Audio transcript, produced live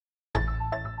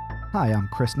Hi, I'm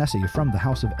Chris Nesi from the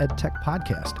House of EdTech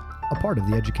Podcast, a part of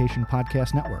the Education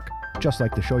Podcast Network, just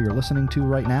like the show you're listening to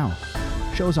right now.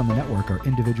 Shows on the network are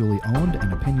individually owned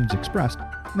and opinions expressed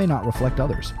may not reflect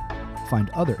others. Find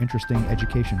other interesting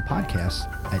education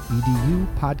podcasts at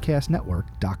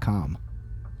edupodcastnetwork.com.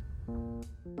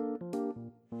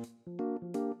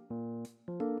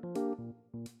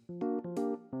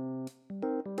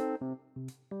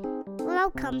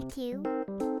 Welcome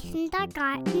to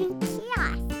Kindergarten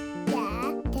Kiosk,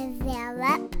 the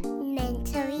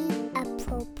developmentally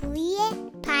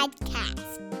appropriate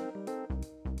podcast.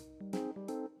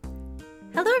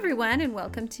 Hello everyone and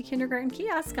welcome to Kindergarten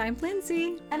Kiosk. I'm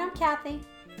Lindsay. And I'm Kathy.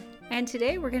 And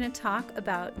today we're going to talk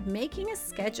about making a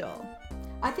schedule.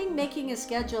 I think making a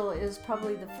schedule is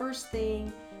probably the first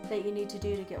thing that you need to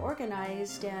do to get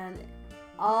organized, and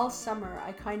all summer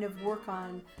I kind of work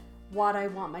on what I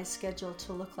want my schedule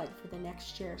to look like for the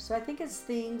next year. So I think it's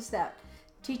things that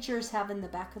teachers have in the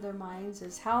back of their minds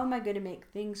is how am I going to make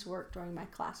things work during my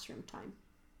classroom time?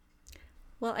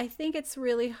 Well, I think it's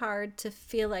really hard to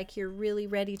feel like you're really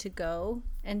ready to go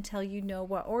until you know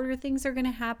what order things are going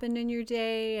to happen in your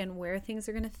day and where things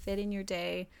are going to fit in your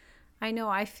day. I know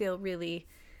I feel really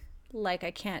like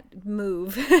I can't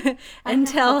move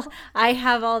until I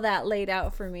have all that laid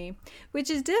out for me, which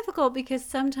is difficult because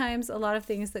sometimes a lot of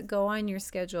things that go on your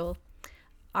schedule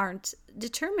aren't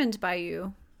determined by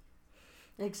you.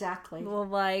 Exactly. Well,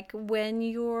 like when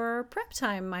your prep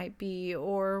time might be,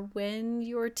 or when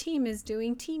your team is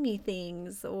doing teamy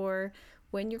things, or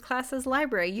when your class is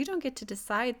library. You don't get to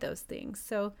decide those things.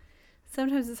 So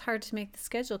sometimes it's hard to make the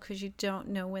schedule because you don't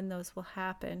know when those will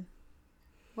happen.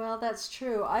 Well, that's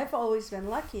true. I've always been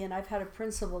lucky, and I've had a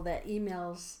principal that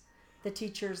emails the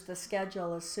teachers the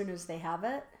schedule as soon as they have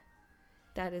it.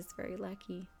 That is very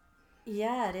lucky.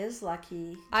 Yeah, it is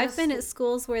lucky. I've been at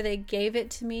schools where they gave it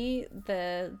to me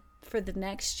for the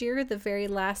next year, the very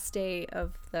last day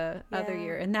of the other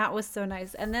year, and that was so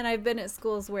nice. And then I've been at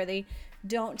schools where they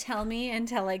don't tell me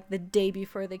until like the day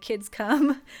before the kids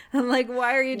come. I'm like,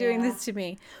 why are you doing this to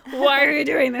me? Why are you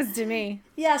doing this to me?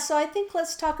 Yeah, so I think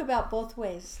let's talk about both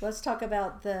ways. Let's talk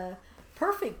about the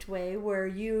perfect way where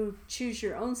you choose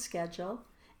your own schedule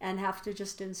and have to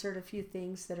just insert a few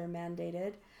things that are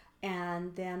mandated.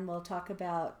 And then we'll talk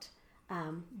about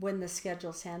when the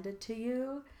schedule's handed to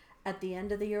you at the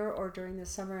end of the year or during the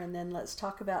summer. And then let's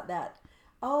talk about that.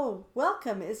 Oh,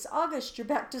 welcome. It's August. You're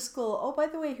back to school. Oh, by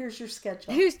the way, here's your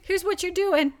schedule. Here's what you're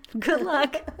doing. Good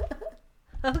luck.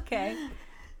 Okay.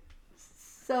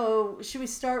 So should we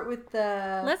start with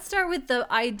Let's start with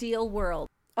the ideal world.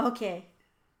 Okay.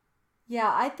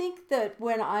 Yeah, I think that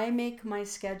when I make my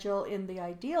schedule in the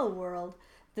ideal world,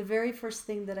 the very first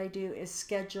thing that I do is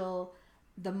schedule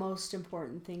the most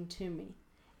important thing to me.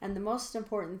 And the most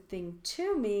important thing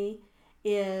to me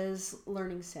is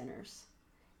learning centers.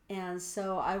 And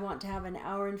so I want to have an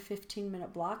hour and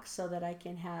 15-minute block so that I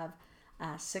can have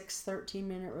 6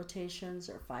 13-minute rotations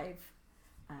or 5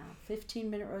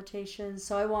 15-minute rotations.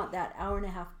 So I want that hour and a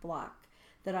half block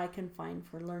that I can find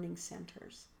for learning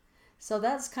centers. So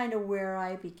that's kind of where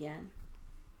I begin.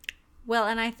 Well,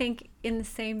 and I think in the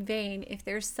same vein, if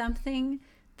there's something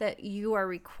that you are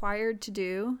required to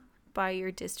do by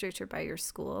your district or by your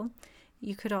school,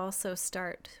 you could also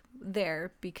start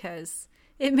there because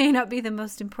it may not be the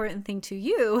most important thing to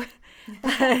you,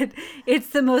 but it's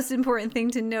the most important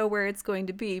thing to know where it's going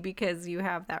to be because you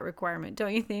have that requirement,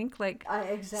 don't you think? Like,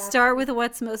 Exactly. Start with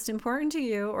what's most important to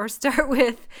you, or start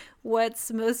with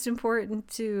what's most important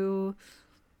to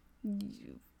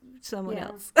someone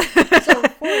else. So,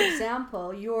 for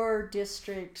example, your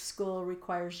district school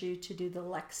requires you to do the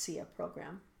Lexia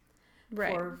program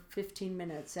for 15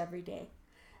 minutes every day.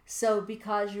 So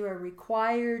because you are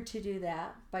required to do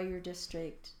that by your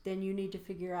district, then you need to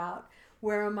figure out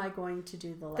where am I going to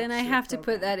do the Lexia Then I have program.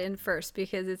 to put that in first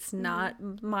because it's not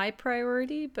my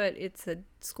priority, but it's a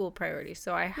school priority.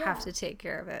 So I have to take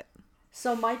care of it.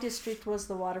 So my district was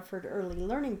the Waterford Early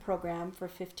Learning Program for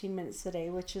 15 minutes a day,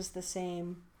 which is the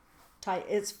same type.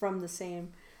 It's from the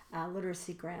same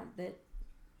literacy grant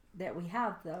that we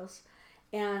have those.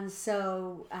 And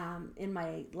so in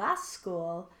my last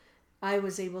school, I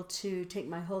was able to take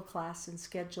my whole class and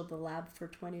schedule the lab for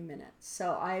 20 minutes.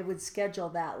 So I would schedule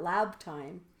that lab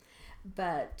time.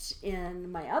 But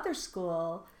in my other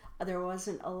school, there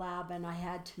wasn't a lab, and I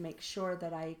had to make sure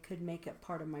that I could make it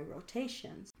part of my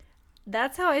rotations.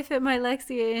 That's how I fit my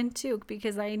Lexia in too,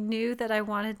 because I knew that I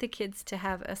wanted the kids to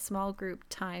have a small group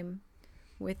time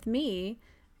with me.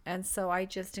 And so I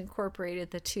just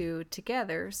incorporated the two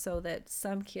together so that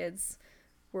some kids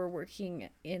were working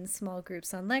in small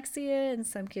groups on Lexia, and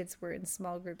some kids were in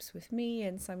small groups with me,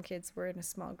 and some kids were in a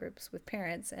small groups with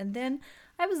parents. And then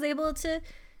I was able to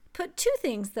put 2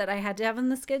 things that I had to have on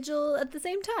the schedule at the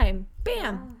same time.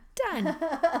 Bam, done.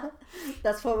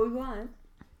 That's what we want.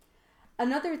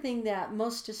 Another thing that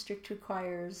most district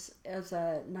requires is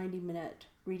a 90-minute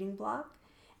reading block.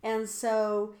 And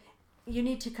so you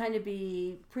need to kind of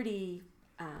be pretty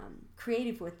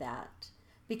creative with that,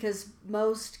 because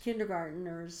most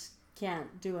kindergartners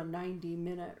can't do a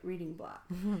 90-minute reading block.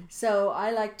 Mm-hmm. So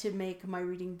I like to make my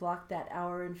reading block that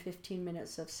hour and 15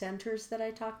 minutes of centers that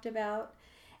I talked about,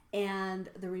 and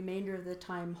the remainder of the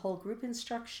time whole group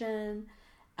instruction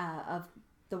of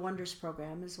the Wonders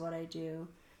program is what I do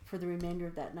for the remainder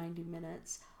of that 90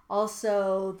 minutes.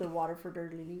 Also, the Waterford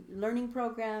Early Learning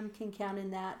Program can count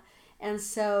in that. And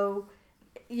so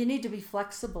you need to be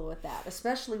flexible with that,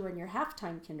 especially when you're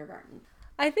half-time kindergarten.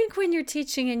 I think when you're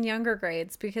teaching in younger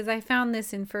grades, because I found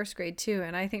this in first grade too,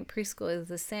 and I think preschool is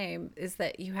the same, is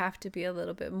that you have to be a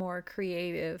little bit more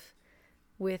creative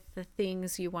with the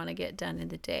things you want to get done in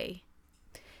the day.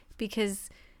 Because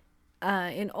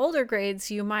in older grades,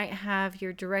 you might have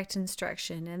your direct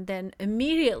instruction, and then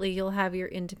immediately you'll have your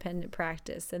independent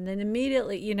practice. And then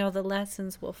immediately, the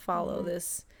lessons will follow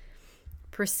this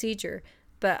procedure.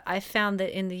 But I found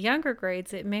that in the younger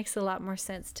grades, it makes a lot more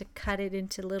sense to cut it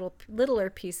into littler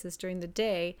pieces during the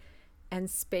day and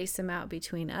space them out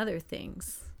between other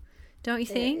things. Don't you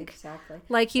think? Exactly.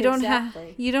 Like you don't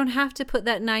have to put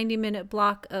that 90-minute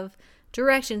block of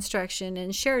direct instruction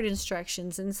and shared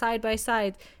instructions and side by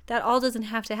side. That all doesn't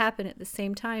have to happen at the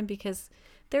same time because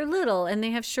they're little and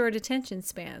they have short attention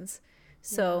spans.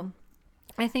 So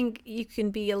I think you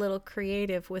can be a little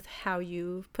creative with how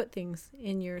you put things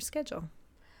in your schedule.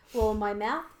 Well, my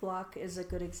math block is a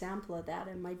good example of that,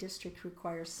 and my district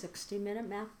requires 60-minute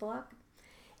math block.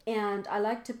 And I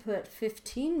like to put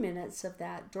 15 minutes of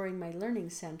that during my learning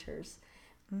centers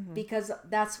because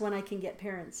that's when I can get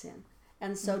parents in.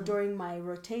 And so during my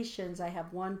rotations, I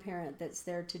have one parent that's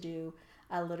there to do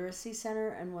a literacy center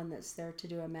and one that's there to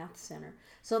do a math center.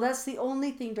 So that's the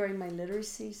only thing during my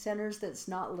literacy centers that's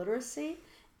not literacy.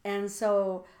 And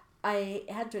so I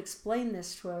had to explain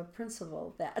this to a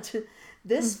principal that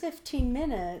this 15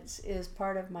 minutes is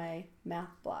part of my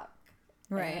math block.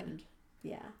 Right. And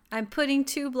yeah. I'm putting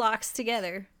 2 blocks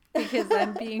together because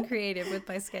I'm being creative with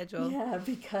my schedule. Yeah,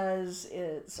 because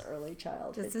it's early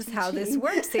childhood This is teaching. how this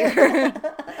works here.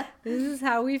 This is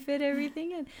how we fit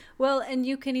everything in. Well, and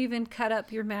you can even cut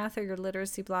up your math or your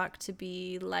literacy block to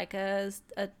be like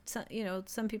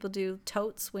some people do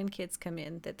totes when kids come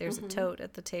in, that there's a tote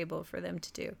at the table for them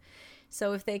to do.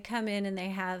 So if they come in and they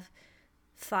have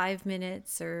 5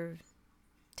 minutes or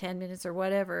 10 minutes or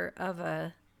whatever of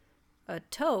a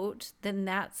tote, then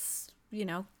that's,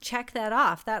 check that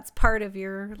off. That's part of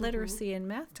your literacy and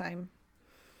math time.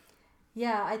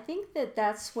 Yeah, I think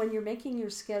that's when you're making your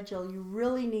schedule, you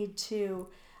really need to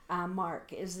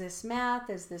mark, is this math,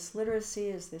 is this literacy,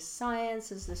 is this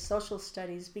science, is this social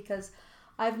studies? Because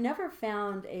I've never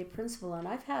found a principal, and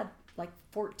I've had like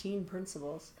 14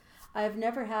 principals. I've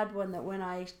never had one that when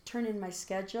I turn in my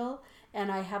schedule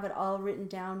and I have it all written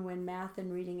down when math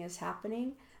and reading is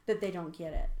happening, that they don't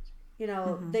get it.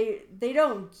 They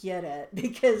don't get it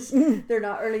because they're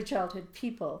not early childhood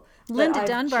people. Linda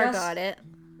Dunbar got it.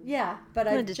 Yeah, but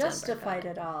I've justified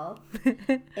it all.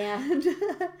 And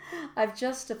I've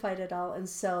justified it all, and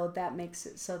so that makes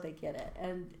it so they get it.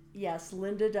 And yes,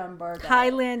 Linda Dunbar got it. Hi,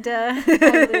 Linda.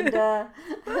 Hi, Linda.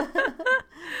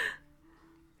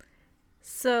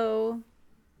 So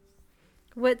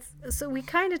we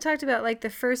kind of talked about like the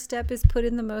first step is put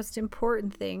in the most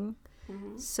important thing.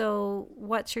 So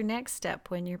what's your next step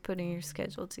when you're putting your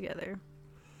schedule together?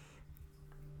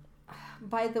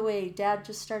 By the way, Dad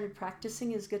just started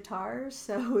practicing his guitar,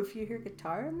 so if you hear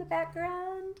guitar in the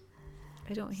background...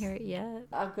 I don't hear it yet.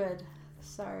 Oh, good.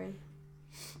 Sorry.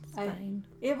 It's fine.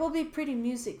 It will be pretty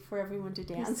music for everyone to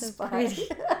dance so by.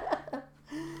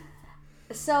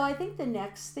 So I think the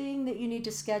next thing that you need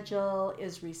to schedule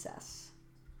is recess.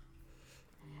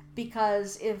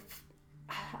 Because it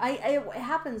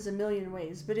happens a million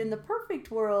ways, but in the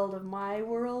perfect world of my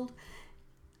world,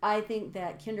 I think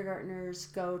that kindergartners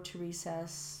go to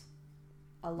recess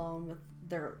alone with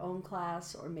their own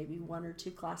class or maybe 1 or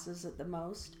 2 classes at the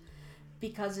most,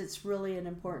 because it's really an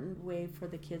important way for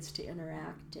the kids to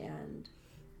interact and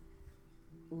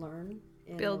learn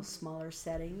in those smaller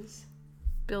settings.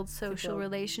 Build social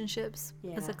relationships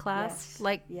as a class,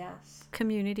 yes.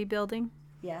 Community building.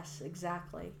 Yes,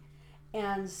 exactly.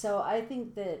 And so I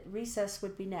think that recess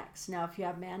would be next. Now, if you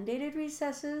have mandated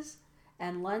recesses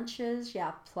and lunches,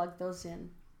 plug those in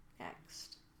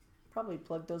next. probably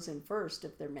plug those in first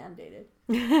if they're mandated.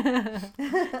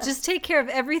 Just take care of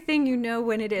everything you know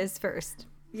when it is first.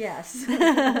 Yes.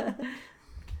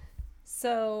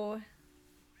 So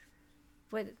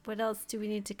what else do we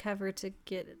need to cover to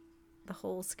get the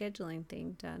whole scheduling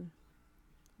thing done?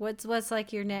 What's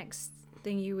like your next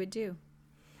thing you would do?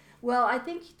 Well, I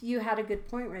think you had a good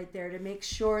point right there to make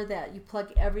sure that you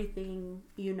plug everything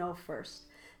you know first.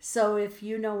 So if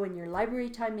you know when your library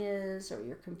time is, or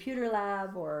your computer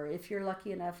lab, or if you're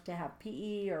lucky enough to have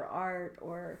PE or art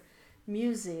or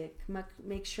music,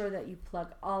 make sure that you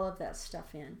plug all of that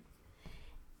stuff in.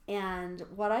 And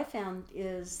what I found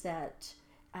is that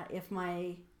if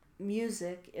my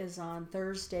music is on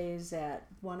Thursdays at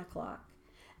 1 o'clock,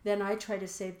 then I try to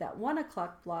save that 1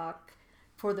 o'clock block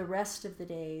for the rest of the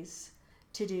days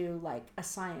to do like a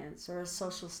science or a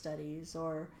social studies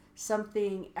or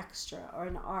something extra or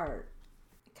an art.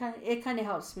 It kind of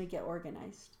helps me get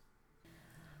organized.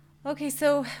 Okay,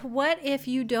 so what if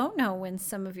you don't know when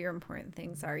some of your important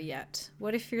things are yet?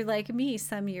 What if you're like me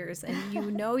some years and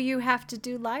you know you have to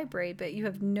do library, but you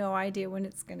have no idea when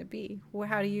it's going to be? What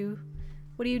do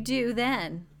you do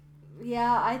then?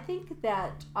 Yeah, I think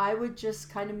that I would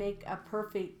just kind of make a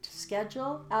perfect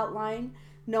schedule outline,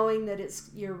 knowing that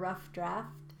it's your rough draft,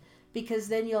 because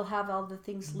then you'll have all the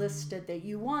things listed that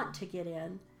you want to get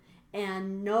in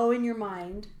and know in your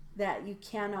mind that you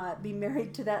cannot be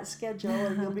married to that schedule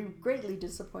or you'll be greatly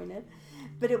disappointed.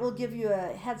 But it will give you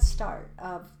a head start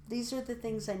of these are the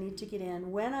things I need to get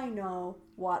in when I know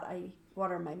what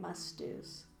are my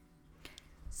must-dos.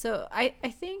 So I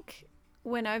think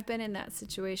when I've been in that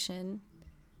situation,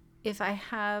 if I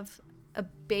have a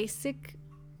basic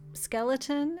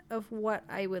skeleton of what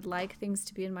I would like things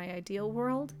to be in my ideal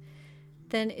world,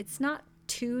 then it's not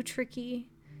too tricky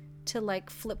to like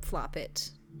flip-flop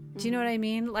it. Do you know what I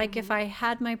mean? Like if I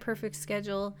had my perfect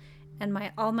schedule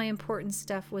and all my important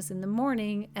stuff was in the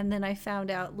morning and then I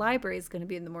found out library is going to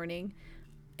be in the morning,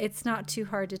 it's not too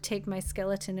hard to take my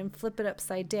skeleton and flip it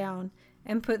upside down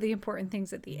and put the important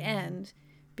things at the end,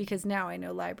 because now I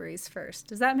know libraries first.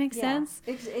 Does that make sense?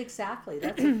 Exactly.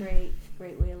 That's a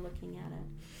great way of looking at it.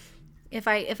 If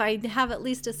I have at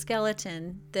least a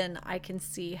skeleton, then I can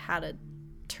see how to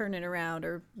turn it around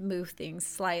or move things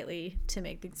slightly to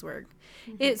make things work.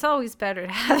 It's always better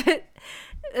to have it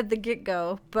at the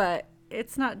get-go, but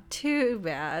it's not too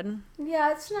bad.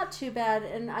 Yeah, it's not too bad.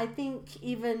 And I think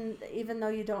even though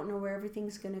you don't know where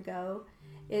everything's going to go,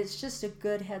 it's just a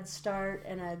good head start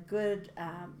and a good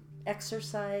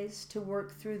exercise to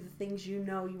work through the things you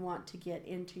know you want to get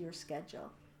into your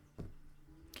schedule.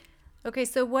 Okay,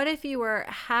 so what if you were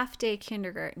a half-day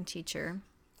kindergarten teacher?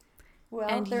 Well,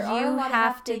 and there are a lot of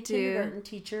have half-day to do kindergarten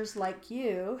teachers like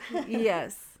you.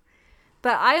 Yes.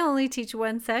 But I only teach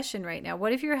one session right now.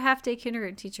 What if you're a half-day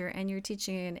kindergarten teacher and you're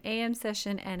teaching an AM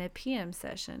session and a PM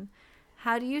session?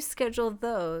 How do you schedule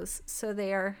those so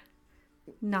they are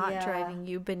not driving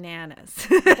you bananas?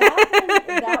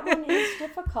 That one is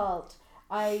difficult.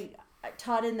 I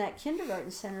taught in that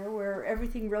kindergarten center where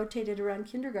everything rotated around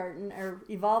kindergarten or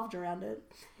evolved around it.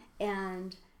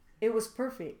 And it was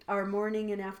perfect. Our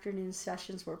morning and afternoon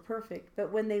sessions were perfect.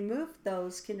 But when they moved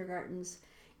those kindergartens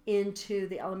into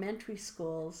the elementary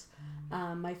schools,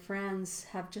 my friends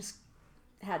have just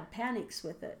had panics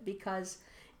with it, because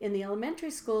in the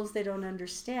elementary schools they don't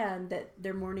understand that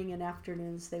their morning and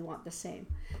afternoons they want the same.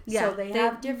 Yeah, so they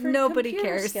have different nobody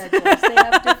computer cares. schedules. They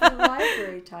have different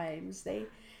library times. They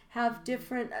have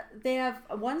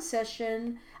one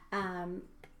session.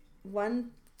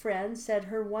 One friend said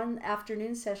her one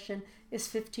afternoon session is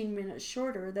 15 minutes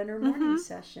shorter than her morning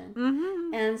session.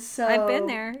 And so I've been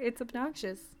there. It's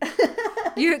obnoxious.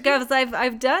 Because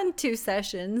I've done 2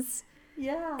 sessions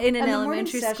in an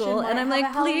elementary school, and I'm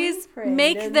like, please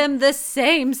make them the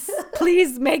same.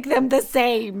 Please make them the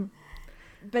same.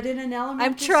 But in an elementary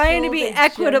I'm trying school, to be they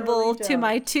equitable generally to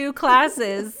my don't. 2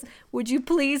 classes. Would you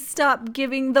please stop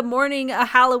giving the morning a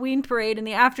Halloween parade and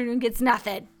the afternoon gets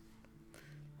nothing?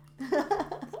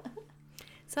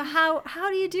 So how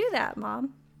do you do that,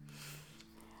 Mom?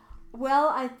 Well,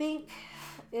 I think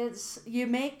you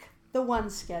make the one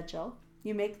schedule,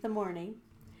 you make the morning,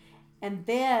 and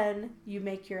then you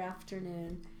make your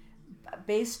afternoon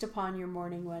based upon your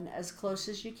morning one as close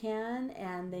as you can,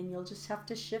 and then you'll just have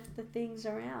to shift the things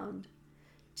around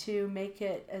to make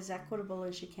it as equitable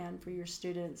as you can for your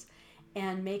students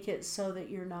and make it so that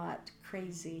you're not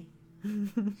crazy.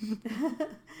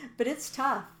 But it's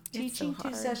tough. Teaching so 2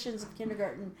 hard. sessions of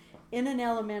kindergarten in an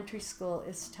elementary school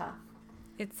is tough.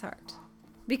 It's hard.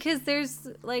 Because there's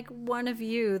like one of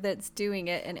you that's doing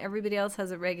it and everybody else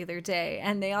has a regular day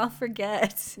and they all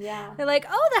forget. Yeah. They're like,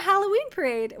 oh, the Halloween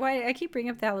parade. Why I keep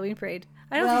bringing up the Halloween parade.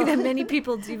 I don't think that many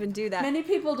people even do that. Many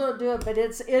people don't do it, but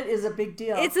it is a big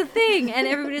deal. It's a thing. And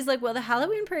everybody's like, well, the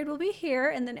Halloween parade will be here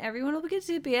and then everyone will get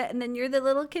to be it. And then you're the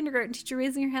little kindergarten teacher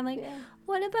raising your hand like,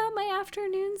 what about my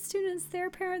afternoon students? Their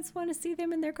parents want to see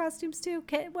them in their costumes too.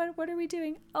 Okay, what are we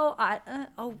doing? Oh,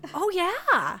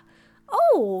 yeah.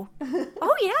 Oh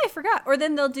yeah, I forgot. Or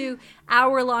then they'll do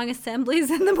hour-long assemblies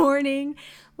in the morning.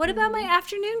 What about my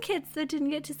afternoon kids that didn't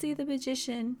get to see the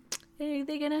magician? Are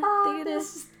they gonna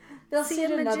they'll see see a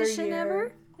it another magician year.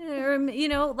 ever? Or, you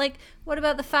know, like, what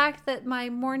about the fact that my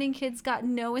morning kids got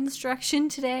no instruction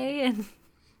today? And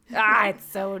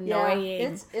it's so annoying.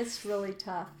 Yeah, it's really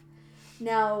tough.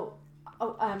 Now,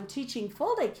 teaching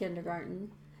full-day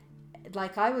kindergarten,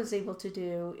 like I was able to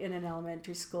do in an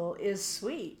elementary school, is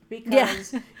sweet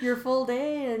because you're full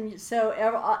day, and so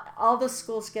all the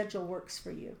school schedule works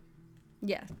for you.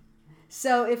 Yeah.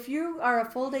 So if you are a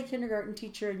full day kindergarten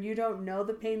teacher and you don't know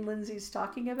the pain Lindsay's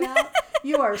talking about,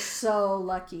 you are so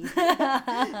lucky.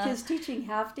 Because teaching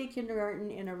half day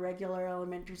kindergarten in a regular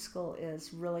elementary school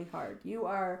is really hard. You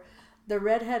are the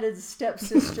redheaded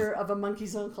stepsister of a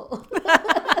monkey's uncle.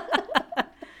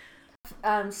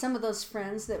 Some of those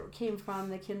friends that came from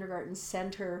the kindergarten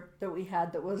center that we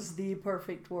had that was the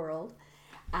perfect world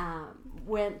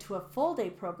went to a full day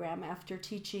program after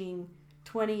teaching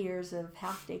 20 years of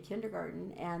half day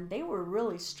kindergarten, and they were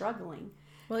really struggling.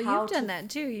 Well, you've done that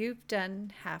too. You've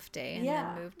done half day and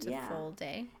then moved to full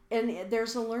day. And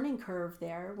there's a learning curve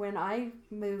there. When I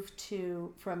moved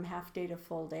from half day to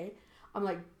full day, I'm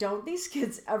like, don't these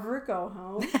kids ever go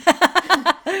home?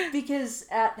 Because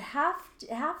at half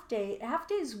day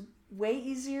is way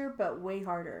easier but way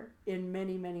harder in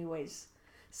many, many ways.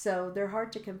 So they're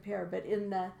hard to compare. But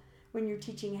when you're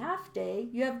teaching half day,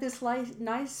 you have this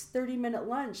nice 30-minute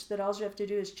lunch that all you have to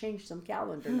do is change some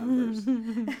calendar numbers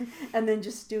and then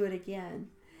just do it again.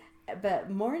 But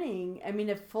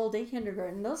a full day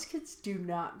kindergarten, those kids do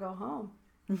not go home.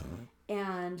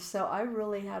 And so I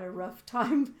really had a rough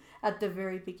time at the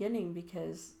very beginning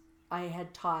because I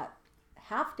had taught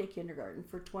half day kindergarten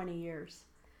for 20 years,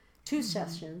 2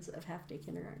 sessions of half day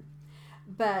kindergarten.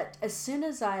 But as soon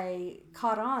as I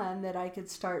caught on that I could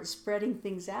start spreading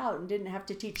things out and didn't have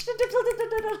to teach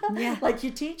like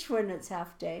you teach when it's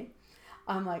half day,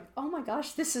 I'm like, oh my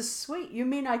gosh, this is sweet. You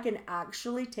mean I can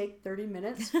actually take 30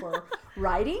 minutes for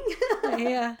writing?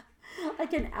 Yeah. I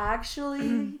can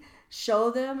actually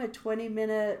show them a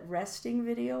 20-minute resting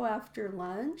video after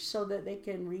lunch so that they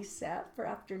can reset for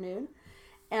afternoon.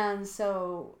 And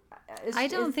so I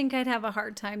don't think I'd have a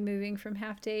hard time moving from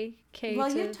half day K to full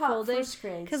day. Well, you taught first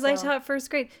grade. Because I taught first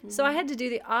grade. So I had to do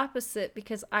the opposite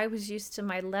because I was used to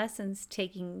my lessons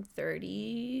taking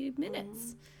 30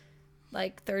 minutes,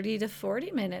 like 30 to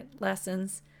 40-minute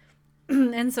lessons.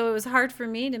 And so it was hard for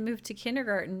me to move to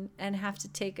kindergarten and have to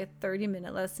take a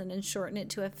 30-minute lesson and shorten it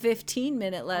to a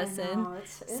 15-minute lesson. I know,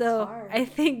 it's so hard. I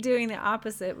think doing the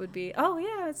opposite would be,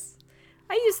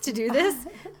 I used to do this.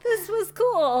 This was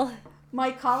cool.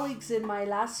 My colleagues in my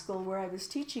last school where I was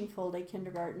teaching full day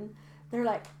kindergarten, they're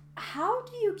like, how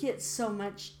do you get so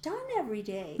much done every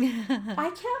day?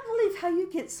 I can't believe how you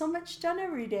get so much done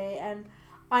every day. And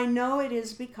I know it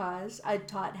is because I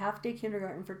taught half day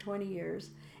kindergarten for 20 years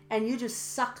and you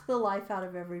just suck the life out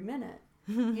of every minute.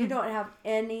 You don't have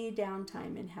any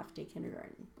downtime in half day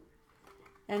kindergarten.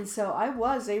 And so I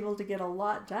was able to get a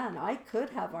lot done. I could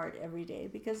have art every day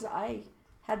because I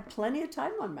had plenty of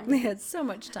time on my hands. We had so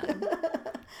much time.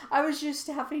 I was used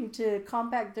to having to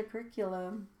compact the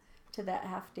curriculum to that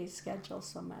half-day schedule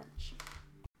so much.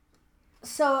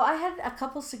 So I had a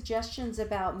couple suggestions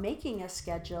about making a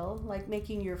schedule, like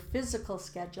making your physical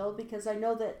schedule, because I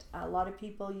know that a lot of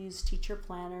people use teacher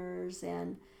planners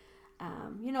and,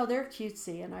 they're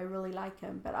cutesy and I really like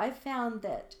them. But I found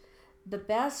that the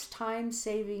best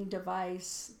time-saving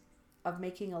device of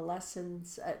making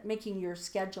making your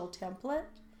schedule template,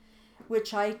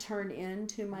 which I turn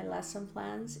into my lesson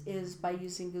plans, is by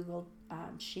using Google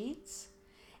Sheets.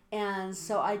 And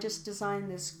so I just designed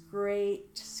this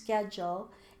great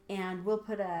schedule, and we'll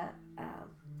put a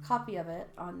copy of it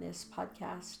on this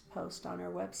podcast post on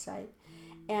our website.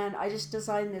 And I just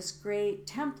designed this great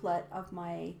template of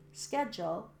my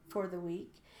schedule for the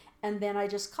week. And then I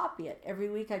just copy it. Every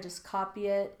week I just copy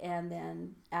it and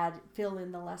then fill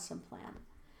in the lesson plan.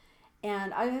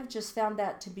 And I have just found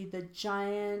that to be the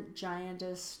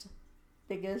giantest,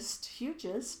 biggest,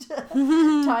 hugest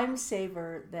time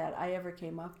saver that I ever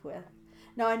came up with.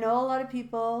 Now I know a lot of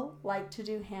people like to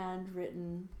do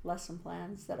handwritten lesson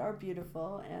plans that are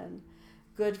beautiful and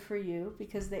good for you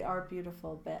because they are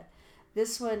beautiful, but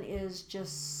this one is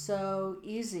just so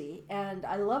easy. And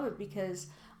I love it because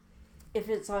if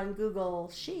it's on Google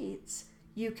Sheets,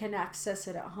 you can access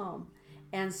it at home.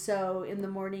 And so in the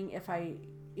morning, if I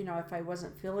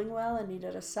wasn't feeling well and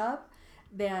needed a sub,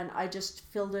 then I just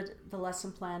filled the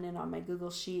lesson plan in on my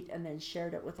Google Sheet and then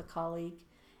shared it with a colleague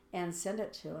and sent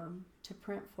it to them to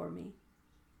print for me.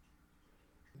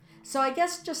 So I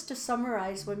guess just to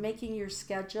summarize, when making your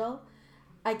schedule,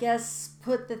 I guess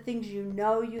put the things you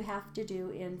know you have to do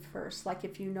in first. Like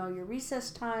if you know your recess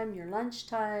time, your lunch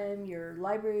time, your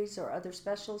libraries or other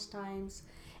specials times,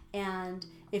 and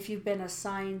if you've been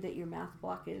assigned that your math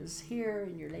block is here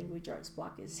and your language arts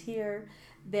block is here,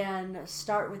 then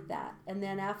start with that. And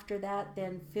then after that,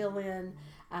 then fill in,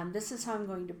 this is how I'm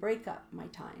going to break up my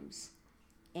times.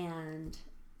 And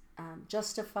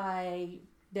justify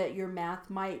that your math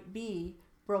might be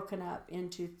broken up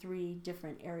into 3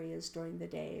 different areas during the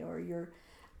day, or your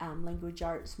language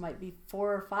arts might be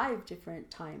 4 or 5 different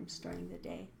times during the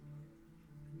day.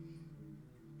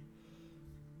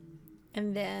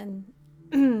 And then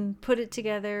put it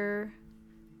together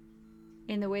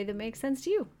in the way that makes sense to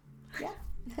you. Yeah,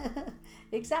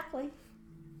 exactly.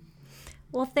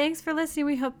 Well, thanks for listening.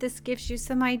 We hope this gives you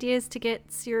some ideas to get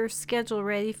your schedule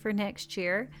ready for next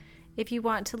year. If you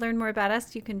want to learn more about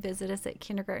us, you can visit us at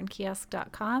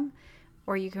kindergartenkiosk.com,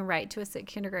 or you can write to us at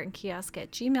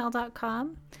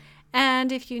kindergartenkiosk@gmail.com.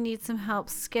 And if you need some help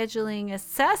scheduling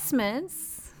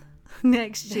assessments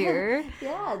next year,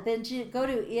 yeah, then go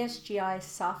to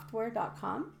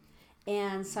esgisoftware.com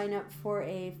and sign up for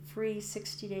a free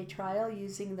 60-day trial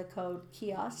using the code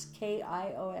KIOSK,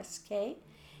 KIOSK.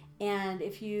 And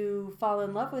if you fall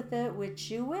in love with it, which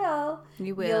you will,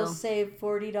 you'll save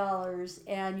 $40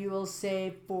 and you will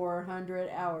save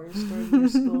 400 hours during your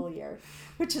school year,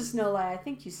 which is no lie. I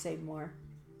think you save more.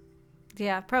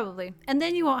 Yeah, probably. And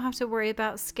then you won't have to worry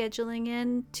about scheduling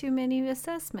in too many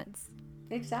assessments.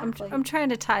 Exactly. I'm trying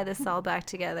to tie this all back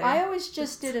together. I always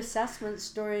just did assessments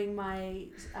during my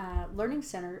learning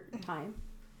center time.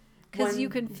 Because you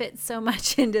can fit so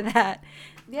much into that.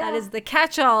 Yeah. That is the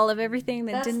catch-all of everything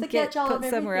that didn't get put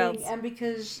somewhere else. And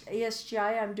because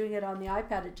ESGI, I'm doing it on the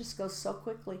iPad, it just goes so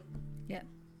quickly. Yeah.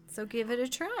 So give it a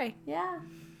try. Yeah.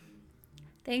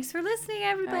 Thanks for listening,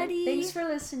 everybody. Right. Thanks for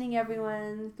listening,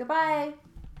 everyone. Goodbye.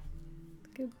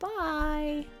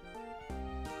 Goodbye.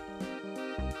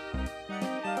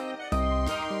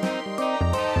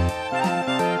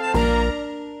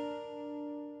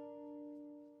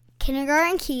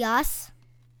 Kindergarten Kiosk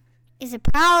is a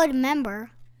proud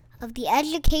member of the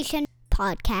Education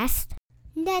Podcast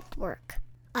Network,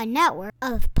 a network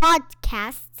of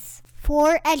podcasts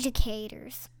for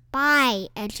educators by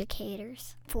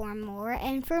educators. For more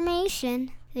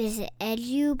information, visit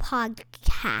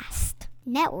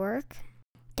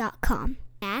edupodcastnetwork.com.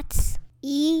 That's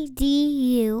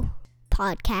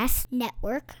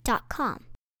edupodcastnetwork.com.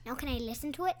 Now can I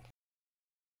listen to it?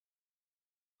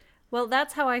 Well,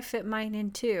 that's how I fit mine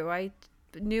in too. I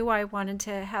knew I wanted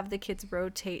to have the kids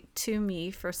rotate to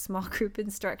me for small group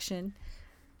instruction.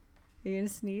 Are you going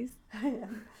to sneeze? I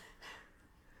am.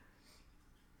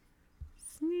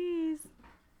 Sneeze.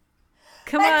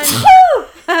 Come on.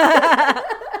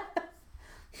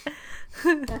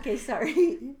 Okay,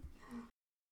 sorry.